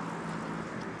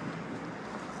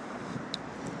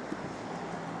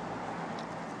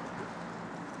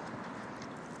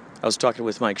 I was talking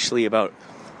with Mike Schlee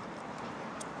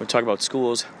we're talking about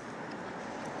schools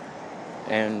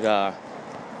and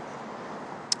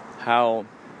how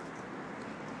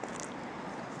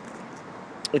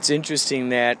it's interesting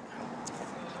that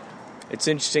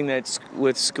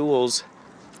with schools,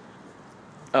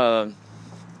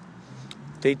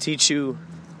 they teach you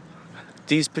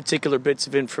these particular bits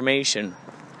of information,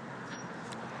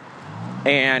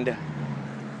 and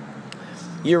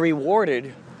you're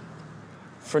rewarded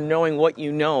for knowing what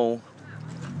you know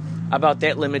about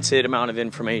that limited amount of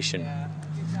information,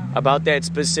 about that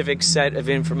specific set of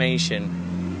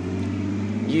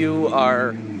information. You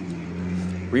are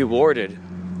rewarded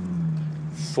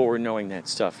for knowing that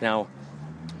stuff. Now,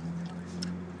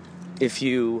 if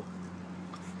you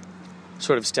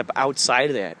sort of step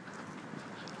outside of that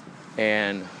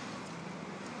and,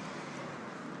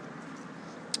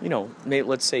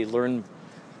 let's say learn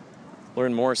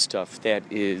more stuff that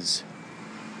is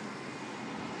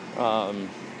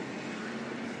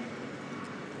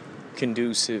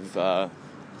conducive,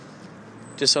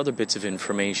 just other bits of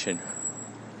information,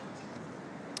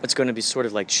 it's going to be sort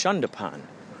of like shunned upon.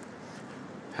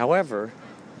 However,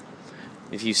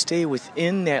 if you stay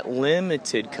within that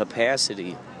limited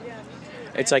capacity,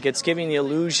 it's like it's giving the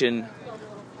illusion,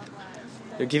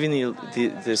 they're giving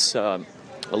this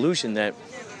illusion that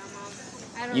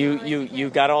you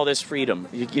got all this freedom,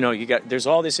 there's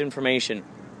all this information,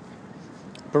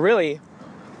 but really,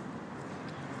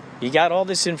 you got all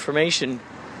this information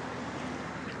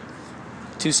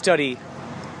to study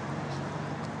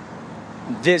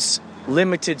this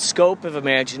limited scope of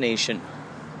imagination.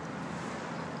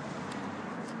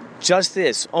 Just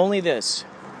this, only this.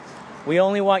 We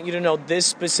only want you to know this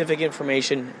specific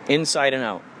information inside and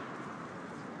out.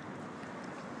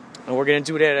 And we're going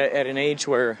to do it at an age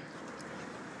where,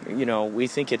 we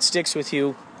think it sticks with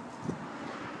you.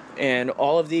 And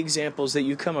all of the examples that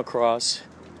you come across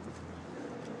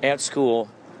at school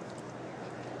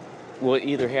will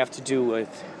either have to do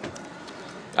with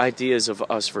ideas of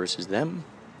us versus them,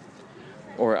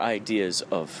 or ideas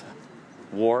of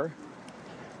war,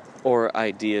 or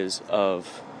ideas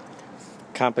of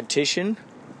competition.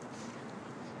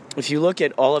 If you look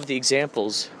at all of the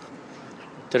examples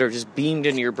that are just beamed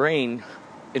into your brain,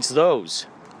 it's those.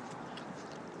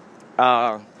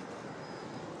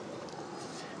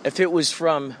 If it was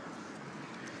from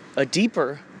a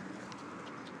deeper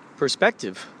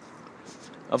perspective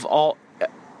of all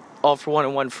for one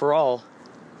and one for all,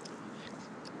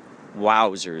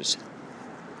 wowzers.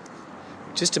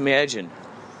 Just imagine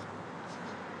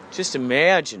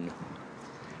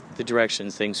the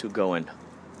directions things would go in.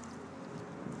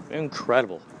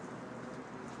 Incredible.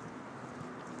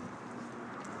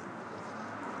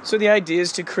 So the idea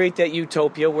is to create that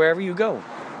utopia wherever you go.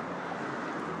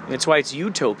 That's why it's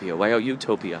utopia. Why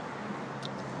utopia?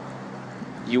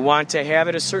 You want to have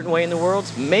it a certain way in the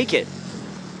world? Make it.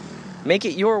 Make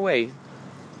it your way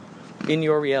in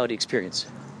your reality experience.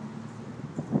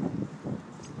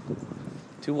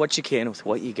 Do what you can with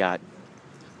what you got.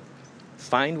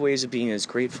 Find ways of being as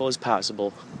grateful as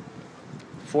possible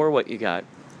for what you got.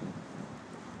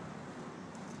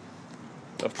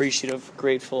 Appreciative,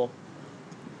 grateful,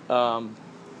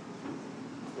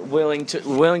 willing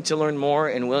to learn more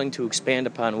and willing to expand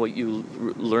upon what you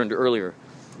learned earlier.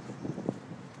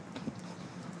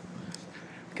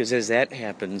 Because as that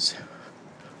happens,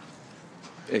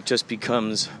 it just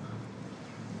becomes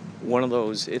one of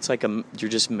those, it's like you're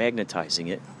just magnetizing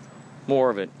it. More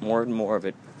of it, more and more of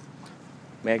it.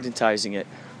 Magnetizing it.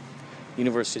 The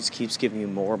universe just keeps giving you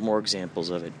more and more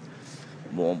examples of it.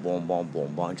 Boom, boom, boom,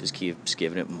 boom, boom. Just keeps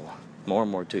giving it more. More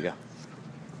and more to you.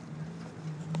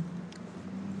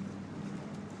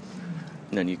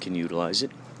 And then you can utilize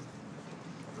it.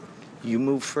 You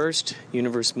move first,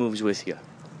 universe moves with you.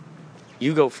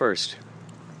 You go first.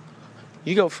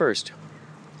 You go first.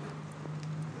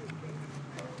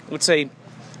 Let's say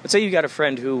you got a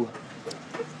friend who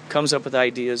comes up with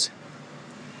ideas,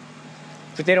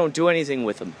 but they don't do anything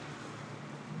with them.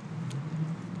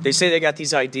 They say they got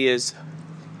these ideas,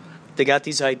 They got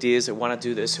these ideas, they want to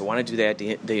do this, they want to do that,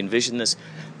 they envision this,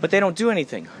 but they don't do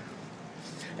anything.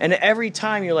 And every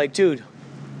time you're like, dude,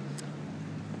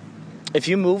 if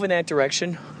you move in that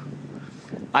direction,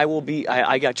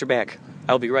 I got your back.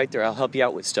 I'll be right there. I'll help you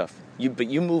out with stuff. But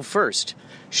you move first.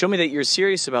 Show me that you're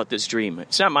serious about this dream.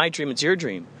 It's not my dream, it's your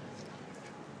dream.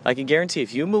 I can guarantee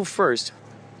if you move first,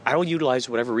 I will utilize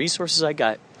whatever resources I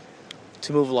got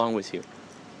to move along with you.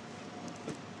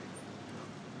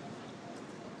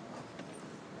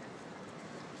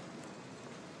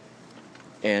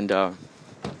 And as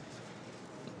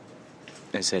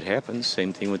that happens,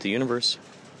 same thing with the universe.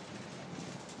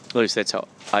 At least that's how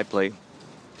I play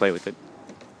with it.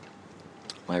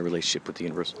 My relationship with the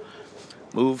universe.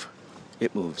 Move,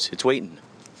 it moves. It's waiting.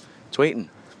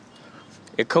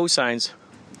 It cosigns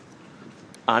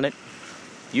on it.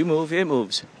 You move, it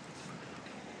moves.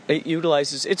 It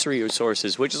utilizes its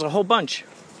resources, which is a whole bunch.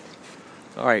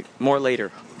 All right, more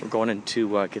later. We're going in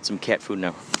to get some cat food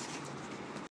now.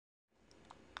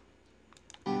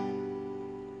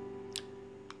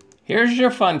 Here's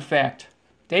your fun fact.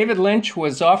 David Lynch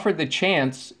was offered the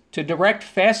chance to direct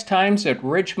Fast Times at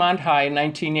Ridgemont High in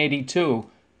 1982,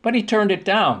 but he turned it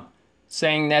down,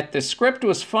 saying that the script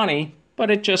was funny, but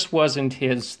it just wasn't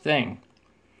his thing.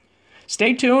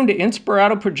 Stay tuned to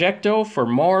Inspirato Projecto for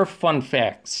more fun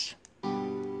facts.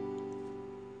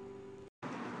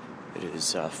 It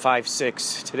is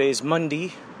 5/6. Today's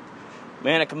Monday.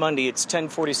 Manic Monday. It's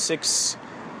 10:46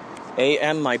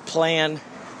 a.m. My plan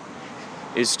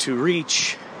is to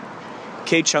reach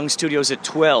K-Chung Studios at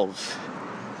 12.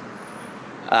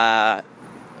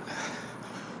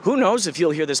 Who knows if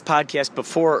you'll hear this podcast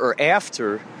before or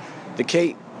after the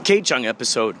K-Chung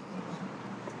episode.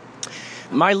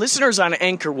 My listeners on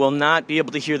Anchor will not be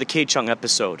able to hear the K-Chung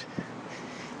episode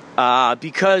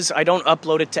because I don't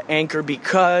upload it to Anchor,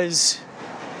 because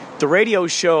on a radio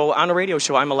show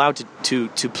I'm allowed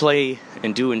to play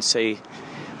and do and say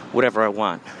whatever I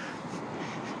want.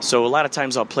 So a lot of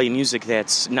times I'll play music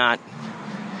that's not,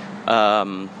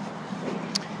 how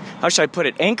should I put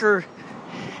it? Anchor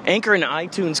and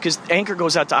iTunes, because Anchor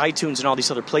goes out to iTunes and all these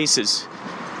other places.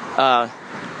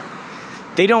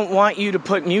 They don't want you to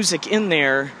put music in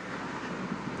there,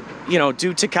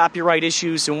 due to copyright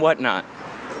issues and whatnot.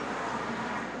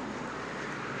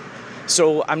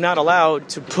 So I'm not allowed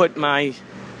to put my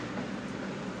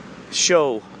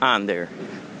show on there.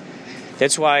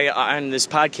 That's why on this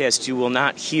podcast you will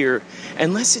not hear,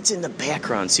 unless it's in the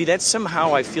background. See, that's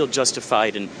somehow I feel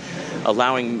justified in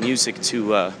allowing music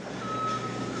to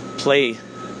play.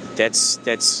 That's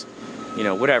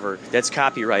whatever. That's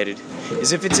copyrighted.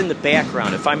 Is if it's in the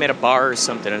background. If I'm at a bar or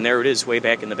something and there it is way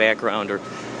back in the background, or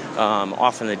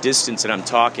off in the distance and I'm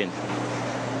talking.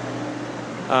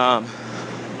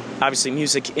 Obviously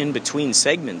music in between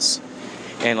segments.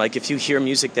 And like if you hear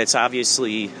music that's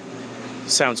obviously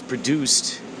sounds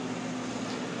produced,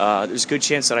 there's a good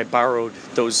chance that I borrowed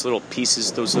those little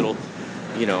pieces, those little,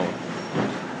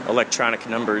 electronic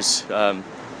numbers.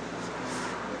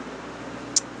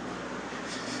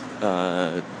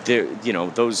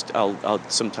 Those I'll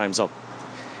sometimes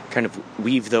kind of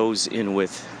weave those in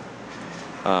with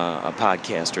a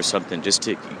podcast or something, just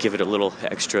to give it a little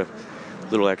extra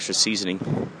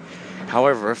seasoning.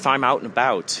 However, if I'm out and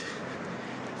about,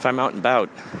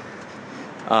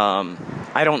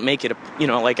 I don't make it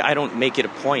I don't make it a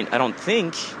point, I don't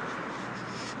think,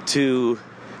 to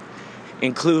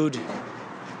include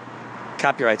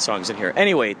copyright songs in here.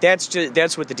 Anyway,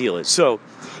 that's what the deal is. So,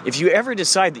 if you ever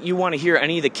decide that you want to hear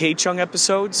any of the K-Chung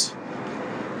episodes,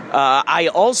 what I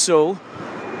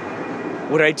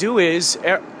do is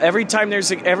every time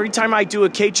I do a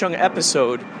K-Chung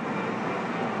episode,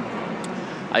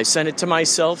 I send it to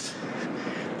myself,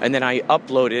 and then I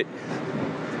upload it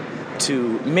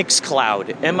to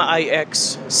Mixcloud,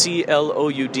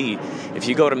 Mixcloud. If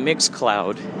you go to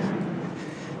Mixcloud,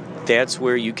 that's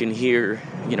where you can hear,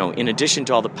 in addition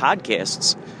to all the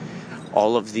podcasts,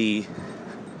 all of the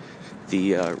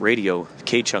radio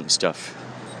K-Chung stuff.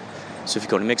 So if you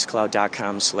go to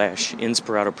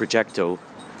mixcloud.com/Inspirato Projecto,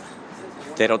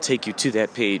 that'll take you to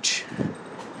that page.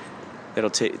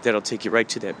 That'll take you right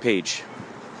to that page.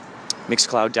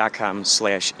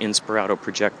 Mixcloud.com/Inspirato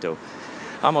Projecto.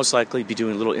 I'll most likely be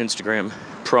doing little Instagram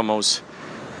promos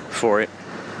for it,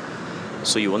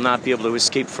 so you will not be able to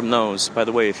escape from those. By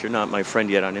the way, if you're not my friend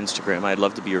yet on Instagram, I'd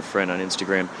love to be your friend on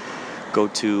Instagram. Go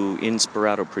to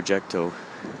Inspirato Projecto.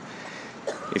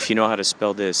 If you know how to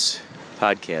spell this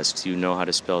podcast, you know how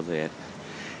to spell that.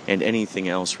 And anything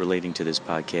else relating to this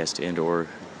podcast and or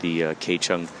the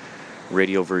K-Chung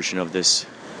radio version of this.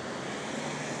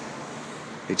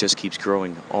 It just keeps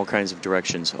growing, all kinds of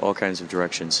directions.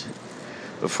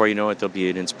 Before you know it, there'll be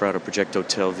an Inspirato Projecto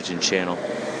television channel.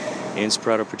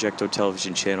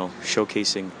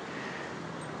 Showcasing.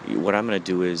 What I'm going to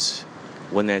do is,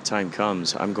 when that time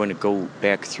comes, I'm going to go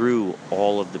back through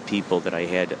all of the people that I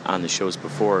had on the shows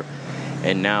before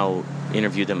and now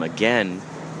interview them again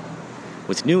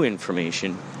with new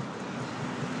information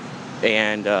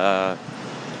and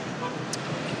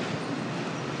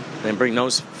then bring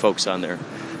those folks on there.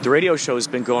 The radio show has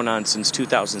been going on since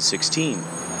 2016.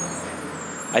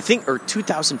 I think, or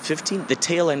 2015, the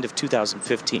tail end of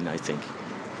 2015, I think.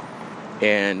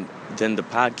 And then the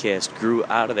podcast grew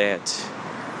out of that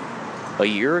a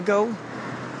year ago.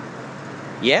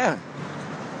 Yeah.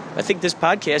 I think this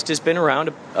podcast has been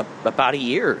around about a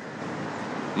year.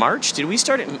 March? Did we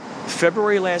start it in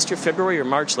February or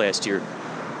March last year?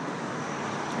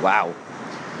 Wow.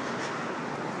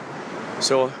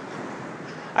 So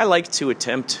I like to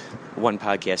attempt one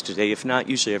podcast a day, if not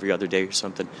usually every other day or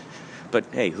something. But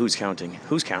hey, who's counting?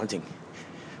 The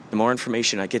more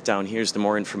information I get down here, the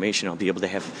more information I'll be able to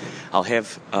have. I'll have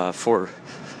for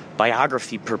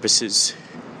biography purposes,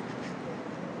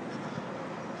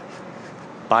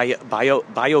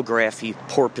 biography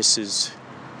porpoises.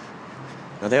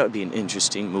 Now that would be an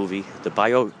interesting movie. The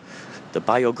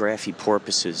biography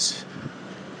porpoises,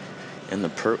 and the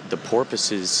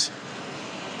porpoises'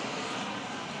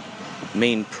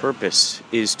 main purpose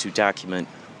is to document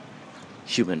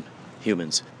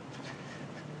humans.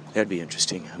 That'd be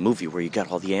interesting. A movie where you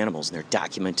got all the animals and they're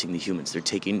documenting the humans. They're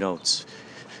taking notes.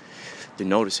 They're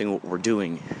noticing what we're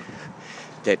doing.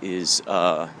 That is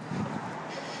the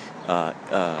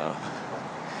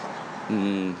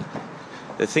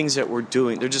things that we're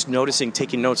doing. They're just noticing,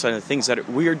 taking notes on the things that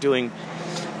we're doing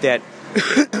that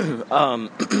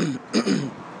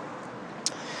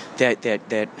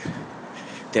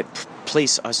that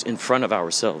place us in front of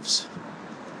ourselves.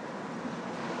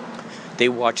 They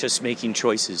watch us making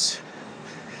choices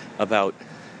about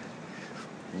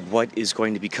what is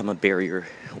going to become a barrier,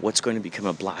 what's going to become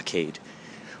a blockade,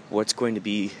 what's going to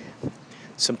be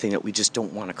something that we just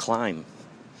don't want to climb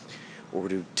or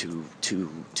to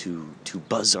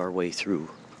buzz our way through.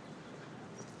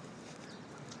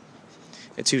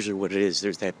 It's usually what it is.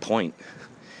 There's that point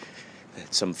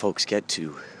that some folks get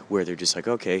to where they're just like,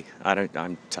 okay,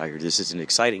 I'm tired. This isn't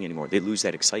exciting anymore. They lose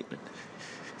that excitement.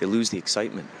 They lose the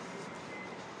excitement.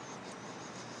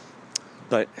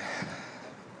 But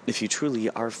if you truly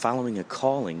are following a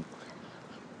calling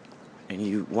and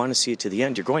you want to see it to the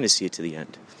end, you're going to see it to the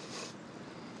end.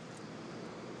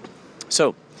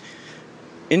 So,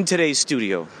 in today's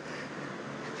studio,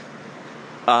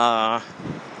 these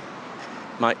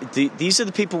are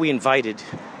the people we invited,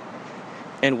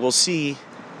 and we'll see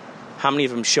how many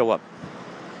of them show up.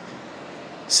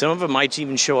 Some of them might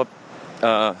even show up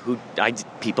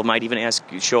people might even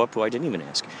show up who I didn't even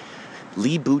ask.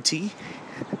 Lee Booty,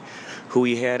 who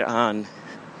we had on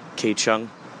K Chung,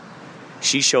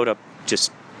 she showed up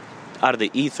just out of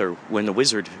the ether when the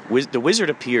wizard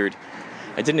appeared.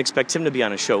 I didn't expect him to be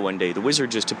on a show one day. The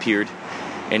wizard just appeared,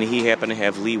 and he happened to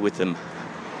have Lee with him.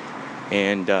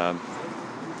 And I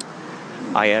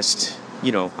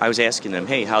was asking them,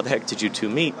 hey, how the heck did you two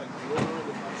meet?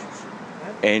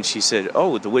 And she said,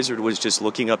 oh, the wizard was just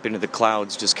looking up into the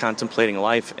clouds, just contemplating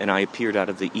life, and I appeared out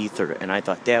of the ether. And I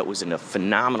thought that was a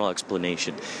phenomenal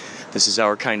explanation. This is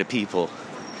our kind of people.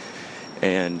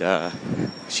 And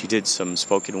she did some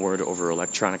spoken word over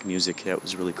electronic music. That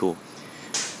was really cool.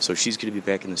 So she's going to be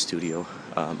back in the studio.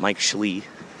 Mike Schlee,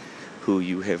 who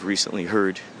you have recently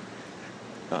heard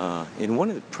in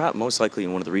most likely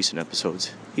in one of the recent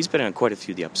episodes. He's been on quite a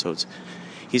few of the episodes.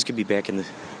 He's going to be back in the...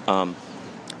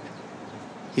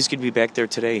 He's going to be back there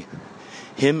today.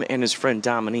 Him and his friend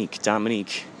Dominique.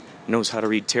 Dominique knows how to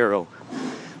read tarot.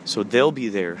 So they'll be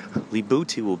there. Lee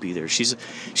Booty will be there. She's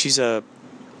an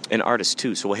artist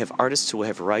too. So we'll have artists, we'll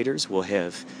have writers, we'll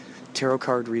have tarot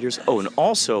card readers. Oh, and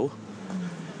also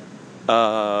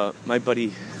my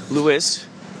buddy Louis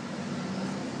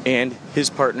and his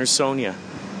partner Sonia.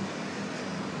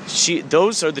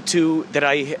 Those are the two that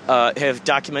I have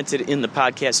documented in the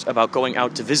podcast about going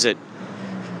out to visit.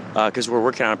 Because we're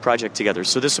working on a project together.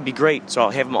 So this will be great. So I'll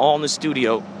have them all in the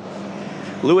studio.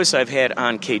 Lewis I've had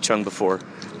on K Chung before.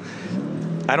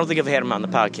 I don't think I've had him on the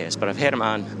podcast, but I've had him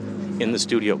on in the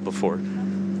studio before.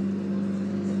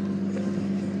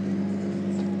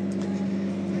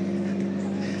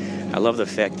 I love the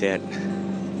fact that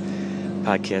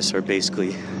podcasts are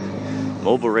basically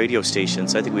mobile radio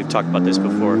stations. I think we've talked about this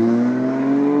before.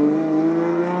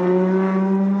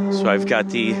 So I've got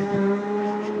the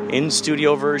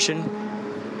in-studio version,